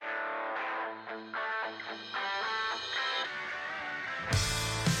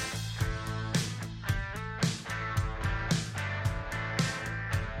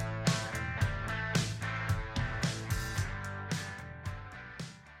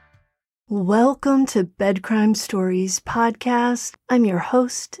Welcome to Bed Crime Stories podcast. I'm your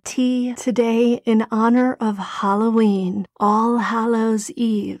host, T. Today, in honor of Halloween, All Hallows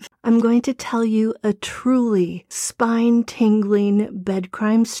Eve, I'm going to tell you a truly spine-tingling bed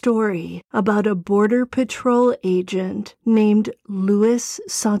crime story about a Border Patrol agent named Luis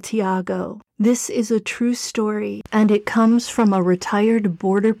Santiago. This is a true story, and it comes from a retired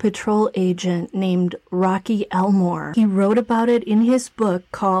Border Patrol agent named Rocky Elmore. He wrote about it in his book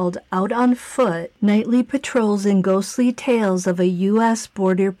called Out on Foot, Nightly Patrols and Ghostly Tales of a U.S.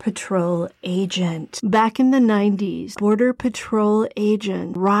 Border Patrol Agent. Back in the 90s, Border Patrol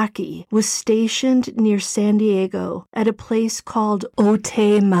agent Rocky was stationed near Santiago at a place called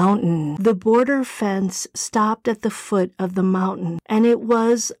Otay Mountain. The border fence stopped at the foot of the mountain, and it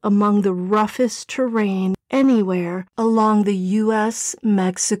was among the roughest terrain anywhere along the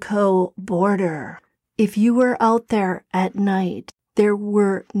U.S.-Mexico border. If you were out there at night, there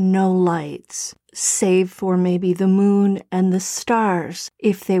were no lights, save for maybe the moon and the stars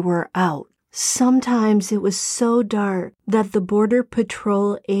if they were out. Sometimes it was so dark that the Border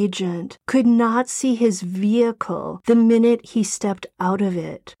Patrol agent could not see his vehicle the minute he stepped out of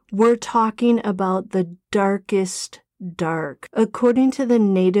it. We're talking about the darkest dark. According to the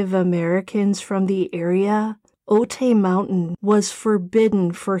Native Americans from the area, Otay Mountain was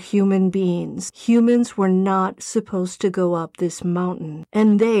forbidden for human beings. Humans were not supposed to go up this mountain,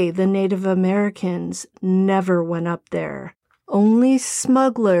 and they, the Native Americans, never went up there. Only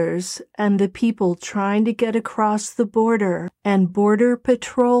smugglers and the people trying to get across the border and Border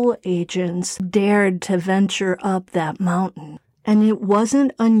Patrol agents dared to venture up that mountain. And it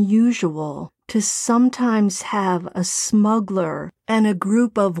wasn't unusual to sometimes have a smuggler and a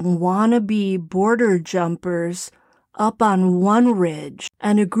group of wannabe border jumpers up on one ridge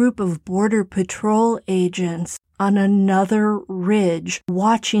and a group of Border Patrol agents on another ridge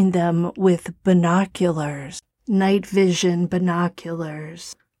watching them with binoculars, night vision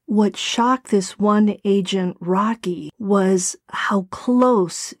binoculars. What shocked this one agent, Rocky, was how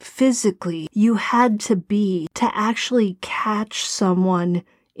close physically you had to be to actually catch someone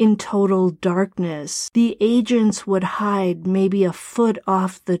in total darkness. The agents would hide maybe a foot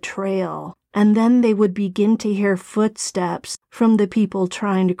off the trail, and then they would begin to hear footsteps from the people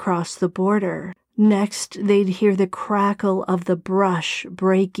trying to cross the border. Next, they'd hear the crackle of the brush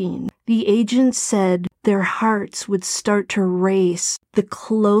breaking. The agents said their hearts would start to race the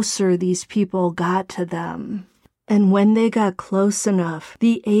closer these people got to them. And when they got close enough,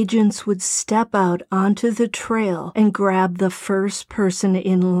 the agents would step out onto the trail and grab the first person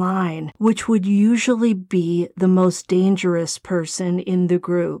in line, which would usually be the most dangerous person in the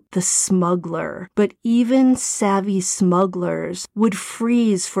group, the smuggler. But even savvy smugglers would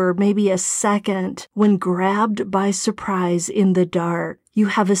freeze for maybe a second when grabbed by surprise in the dark. You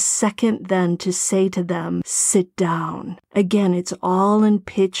have a second then to say to them, sit down. Again, it's all in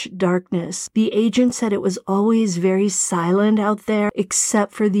pitch darkness. The agent said it was always very silent out there,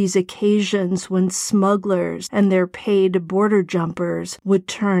 except for these occasions when smugglers and their paid border jumpers would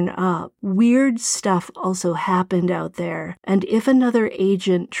turn up. Weird stuff also happened out there, and if another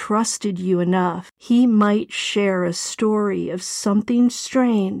agent trusted you enough, he might share a story of something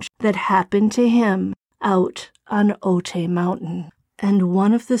strange that happened to him out on Otay Mountain. And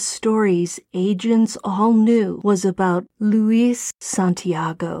one of the stories agents all knew was about Luis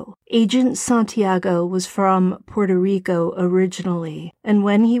Santiago. Agent Santiago was from Puerto Rico originally, and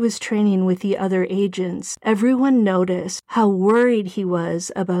when he was training with the other agents, everyone noticed how worried he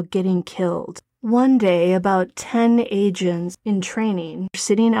was about getting killed. One day, about 10 agents in training were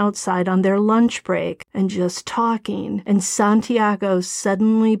sitting outside on their lunch break and just talking, and Santiago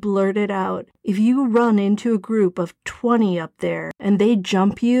suddenly blurted out, "If you run into a group of 20 up there and they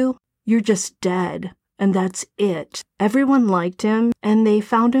jump you, you're just dead." And that's it. Everyone liked him, and they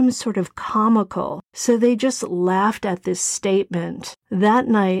found him sort of comical, so they just laughed at this statement. That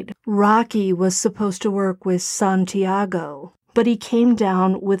night, Rocky was supposed to work with Santiago, but he came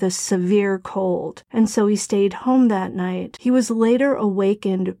down with a severe cold, and so he stayed home that night. He was later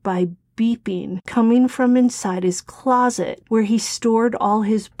awakened by beeping coming from inside his closet where he stored all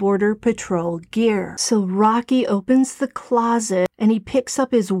his Border Patrol gear. So Rocky opens the closet and he picks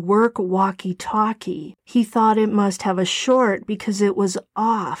up his work walkie-talkie. He thought it must have a short because it was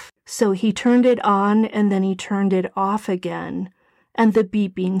off, so he turned it on and then he turned it off again, and the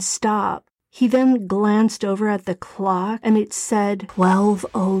beeping stopped. He then glanced over at the clock and it said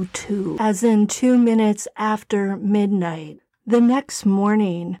 12:02, as in 2 minutes after midnight. The next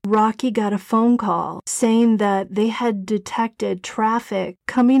morning, Rocky got a phone call saying that they had detected traffic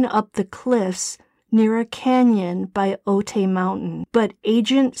coming up the cliffs near a canyon by Otay Mountain. But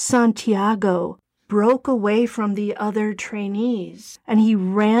Agent Santiago broke away from the other trainees and he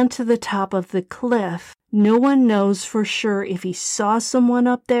ran to the top of the cliff. No one knows for sure if he saw someone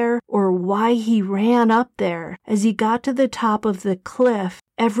up there or why he ran up there. As he got to the top of the cliff,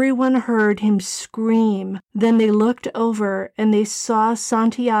 everyone heard him scream. Then they looked over and they saw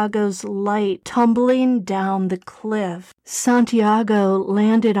Santiago's light tumbling down the cliff. Santiago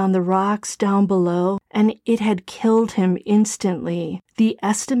landed on the rocks down below and it had killed him instantly. The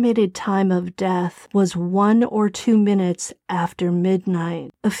estimated time of death was 1 or 2 minutes after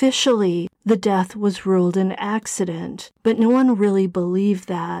midnight. Officially, the death was ruled an accident, but no one really believed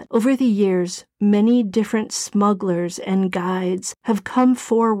that. Over the years, many different smugglers and guides have come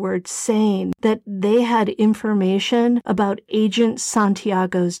forward saying that they had information about Agent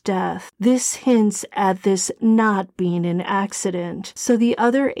Santiago's death. This hints at this not being an accident. So the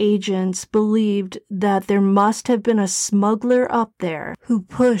other agents believed that there must have been a smuggler up there who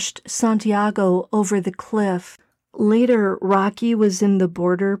pushed Santiago over the cliff. Later, Rocky was in the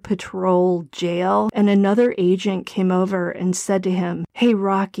Border Patrol jail, and another agent came over and said to him, "Hey,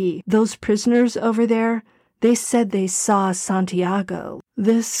 Rocky, those prisoners over there, they said they saw Santiago."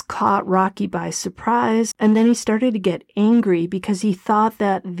 This caught Rocky by surprise, and then he started to get angry because he thought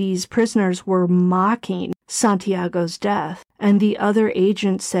that these prisoners were mocking Santiago's death. And the other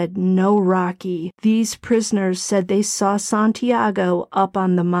agent said, "No, Rocky, these prisoners said they saw Santiago up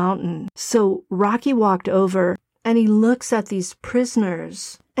on the mountain." So Rocky walked over and he looks at these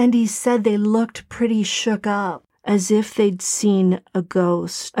prisoners, and he said they looked pretty shook up, as if they'd seen a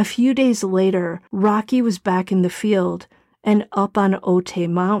ghost. A few days later, Rocky was back in the field and up on Otay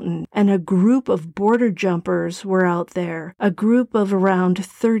Mountain, and a group of border jumpers were out there, a group of around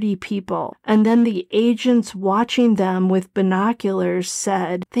 30 people. And then the agents watching them with binoculars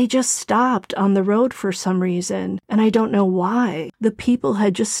said they just stopped on the road for some reason, and I don't know why. The people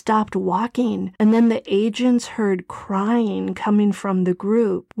had just stopped walking, and then the agents heard crying coming from the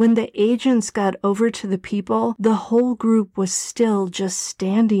group. When the agents got over to the people, the whole group was still just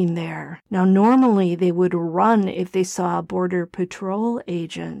standing there. Now, normally they would run if they saw Border Patrol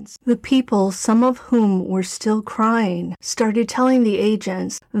agents. The people, some of whom were still crying, started telling the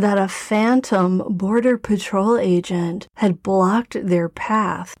agents that a phantom Border Patrol agent had blocked their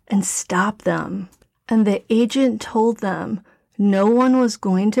path and stopped them. And the agent told them no one was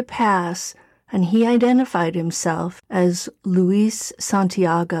going to pass, and he identified himself as Luis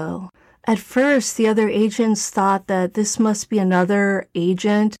Santiago. At first, the other agents thought that this must be another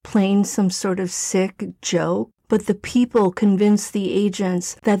agent playing some sort of sick joke. But the people convinced the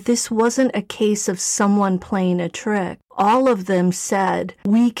agents that this wasn't a case of someone playing a trick. All of them said,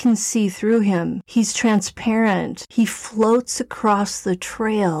 "We can see through him. He's transparent. He floats across the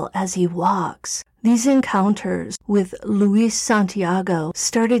trail as he walks." These encounters with Luis Santiago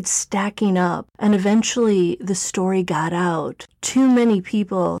started stacking up, and eventually the story got out. Too many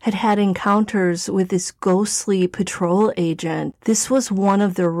people had had encounters with this ghostly patrol agent. This was one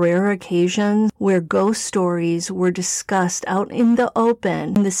of the rare occasions where ghost stories were discussed out in the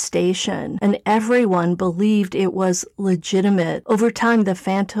open in the station, and everyone believed it was legitimate. Over time, the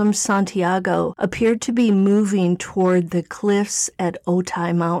phantom Santiago appeared to be moving toward the cliffs at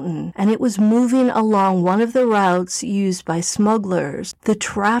Otay Mountain, and it was moving along one of the routes used by smugglers. The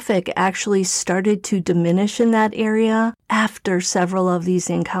traffic actually started to diminish in that area after several of these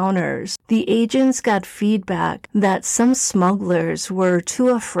encounters. The agents got feedback that some smugglers were too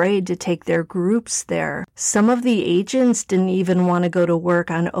afraid to take their groups there. Some of the agents didn't even want to go to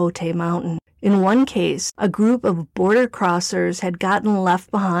work on Otay Mountain. In one case, a group of border crossers had gotten left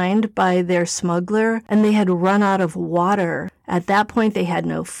behind by their smuggler, and they had run out of water. At that point, they had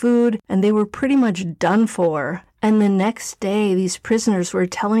no food, and they were pretty much done for. And the next day, these prisoners were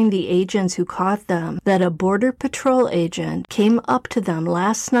telling the agents who caught them that a Border Patrol agent came up to them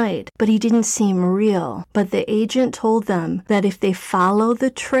last night, but he didn't seem real. But the agent told them that if they follow the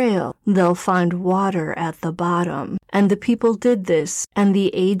trail, they'll find water at the bottom. And the people did this, and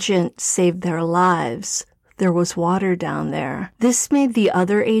the agent saved their lives. There was water down there. This made the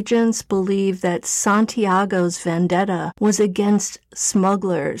other agents believe that Santiago's vendetta was against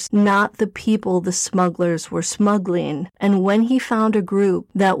smugglers, not the people the smugglers were smuggling. And when he found a group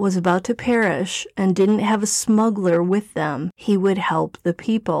that was about to perish and didn't have a smuggler with them, he would help the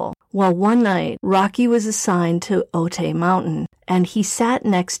people. Well, one night, Rocky was assigned to Otay Mountain, and he sat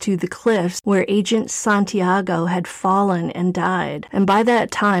next to the cliffs where Agent Santiago had fallen and died. And by that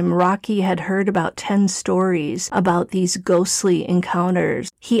time, Rocky had heard about 10 stories about these ghostly encounters.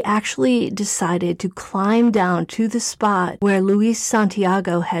 He actually decided to climb down to the spot where Luis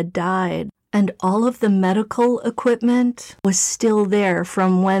Santiago had died. And all of the medical equipment was still there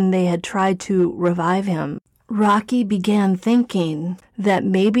from when they had tried to revive him. Rocky began thinking that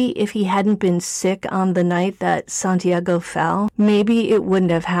maybe if he hadn't been sick on the night that Santiago fell, maybe it wouldn't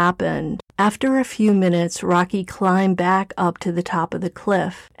have happened. After a few minutes, Rocky climbed back up to the top of the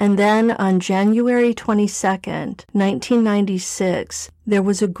cliff. And then on January 22nd, 1996, there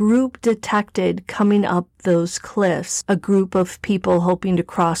was a group detected coming up those cliffs, a group of people hoping to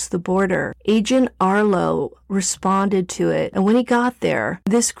cross the border. Agent Arlo responded to it, and when he got there,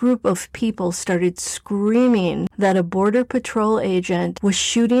 this group of people started screaming that a Border Patrol agent was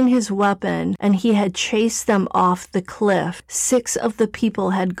shooting his weapon and he had chased them off the cliff. 6 of the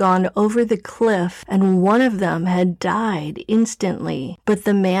people had gone over the cliff and one of them had died instantly. But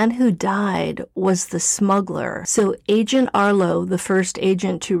the man who died was the smuggler. So Agent Arlo, the first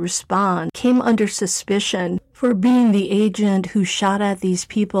agent to respond, came under suspicion for being the agent who shot at these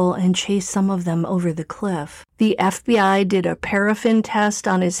people and chased some of them over the cliff. The FBI did a paraffin test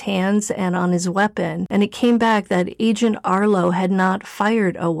on his hands and on his weapon, and it came back that Agent Arlo had not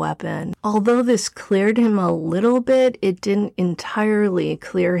fired a weapon. Although this cleared him a little bit, it didn't entirely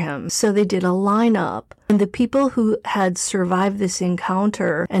clear him. So they did a lineup. And the people who had survived this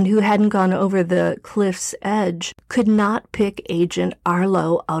encounter and who hadn't gone over the cliff's edge could not pick Agent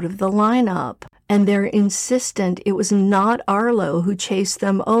Arlo out of the lineup. And they're insistent it was not Arlo who chased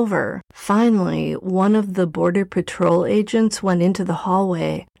them over. Finally, one of the Border Patrol agents went into the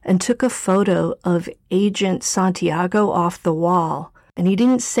hallway and took a photo of Agent Santiago off the wall. And he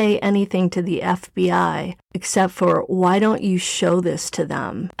didn't say anything to the FBI except for, "Why don't you show this to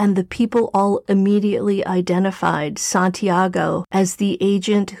them?" And the people all immediately identified Santiago as the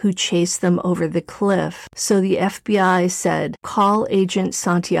agent who chased them over the cliff. So the FBI said, "Call Agent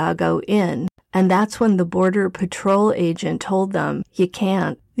Santiago in." And that's when the Border Patrol agent told them, "You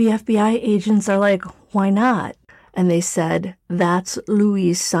can't." The FBI agents are like, "Why not?" And they said, "That's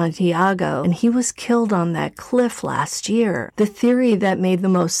Luis Santiago, and he was killed on that cliff last year." The theory that made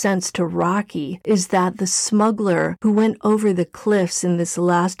the most sense to Rocky is that the smuggler who went over the cliffs in this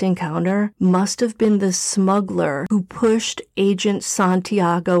last encounter must have been the smuggler who pushed Agent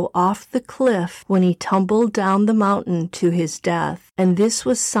Santiago off the cliff when he tumbled down the mountain to his death. And this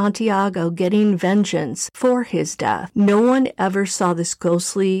was Santiago getting vengeance for his death. No one ever saw this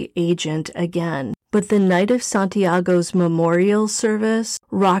ghostly agent again. But the night of Santiago's memorial service,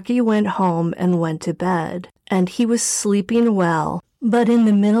 Rocky went home and went to bed. And he was sleeping well. But in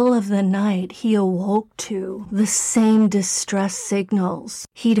the middle of the night, he awoke to the same distress signals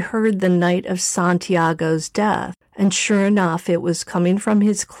he'd heard the night of Santiago's death. And sure enough, it was coming from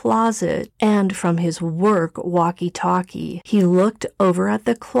his closet and from his work walkie-talkie. He looked over at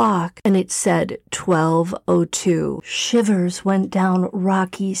the clock and it said 12:02. Shivers went down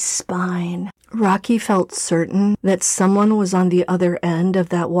Rocky's spine. Rocky felt certain that someone was on the other end of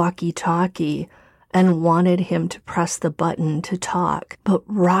that walkie-talkie and wanted him to press the button to talk. But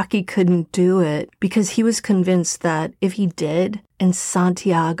Rocky couldn't do it because he was convinced that if he did and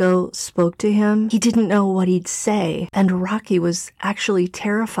Santiago spoke to him, he didn't know what he'd say. And Rocky was actually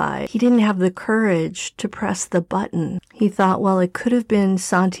terrified. He didn't have the courage to press the button. He thought, well, it could have been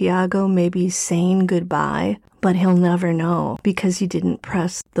Santiago maybe saying goodbye, but he'll never know because he didn't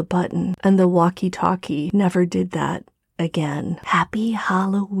press the button. And the walkie-talkie never did that again. Happy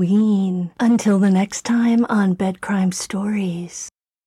Halloween. Until the next time on Bed Crime Stories.